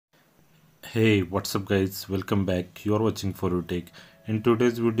Hey, what's up guys? Welcome back. You are watching For You Tech. In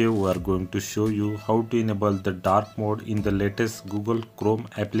today's video, we are going to show you how to enable the dark mode in the latest Google Chrome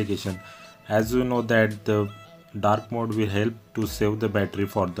application. As you know that the dark mode will help to save the battery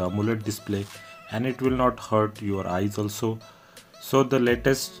for the AMOLED display and it will not hurt your eyes also. So the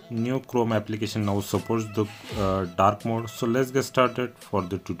latest new Chrome application now supports the dark mode. So let's get started for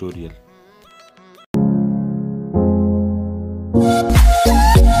the tutorial.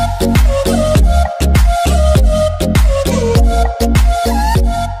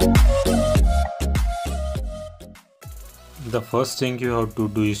 The first thing you have to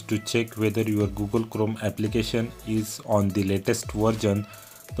do is to check whether your Google Chrome application is on the latest version.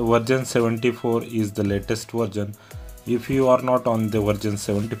 The version 74 is the latest version. If you are not on the version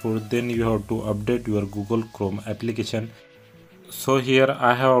 74, then you have to update your Google Chrome application. So here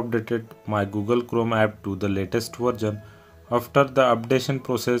I have updated my Google Chrome app to the latest version. After the updation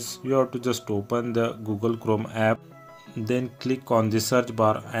process, you have to just open the Google Chrome app, then click on the search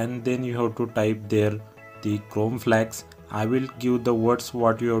bar and then you have to type there the Chrome flags. I will give the words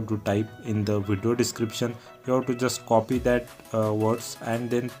what you have to type in the video description. You have to just copy that words and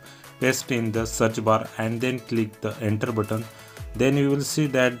then paste in the search bar and then click the enter button. Then you will see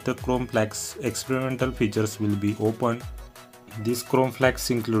that the Chrome flags experimental features will be opened. This Chrome flags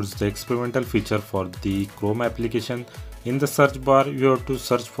includes the experimental feature for the Chrome application. In the search bar, you have to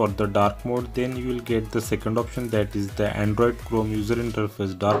search for the dark mode. Then you will get the second option, that is the Android Chrome user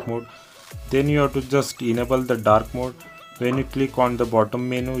interface dark mode. Then you have to just enable the dark mode. When you click on the bottom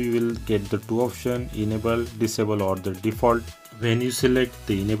menu, you will get the two options, enable, disable or the default. When you select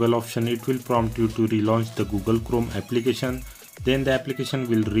the enable option, it will prompt you to relaunch the Google Chrome application. Then the application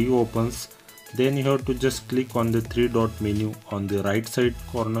will reopens. Then you have to just click on the three dot menu on the right side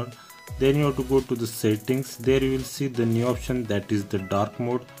corner. Then you have to go to the settings. There you will see the new option, that is the dark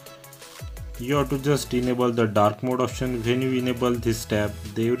mode. You have to just enable the dark mode option. When you enable this tab,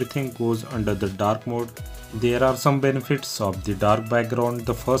 everything goes under the dark mode. There are some benefits of the dark background.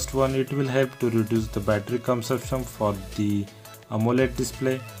 The first one, it will help to reduce the battery consumption for the AMOLED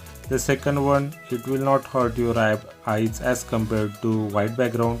display. The second one, it will not hurt your eyes as compared to white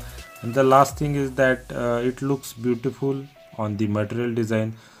background. And the last thing is that it looks beautiful on the material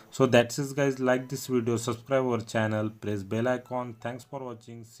design. So that's it guys. Like this video, subscribe our channel, press bell icon. Thanks for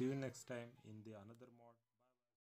watching. See you next time.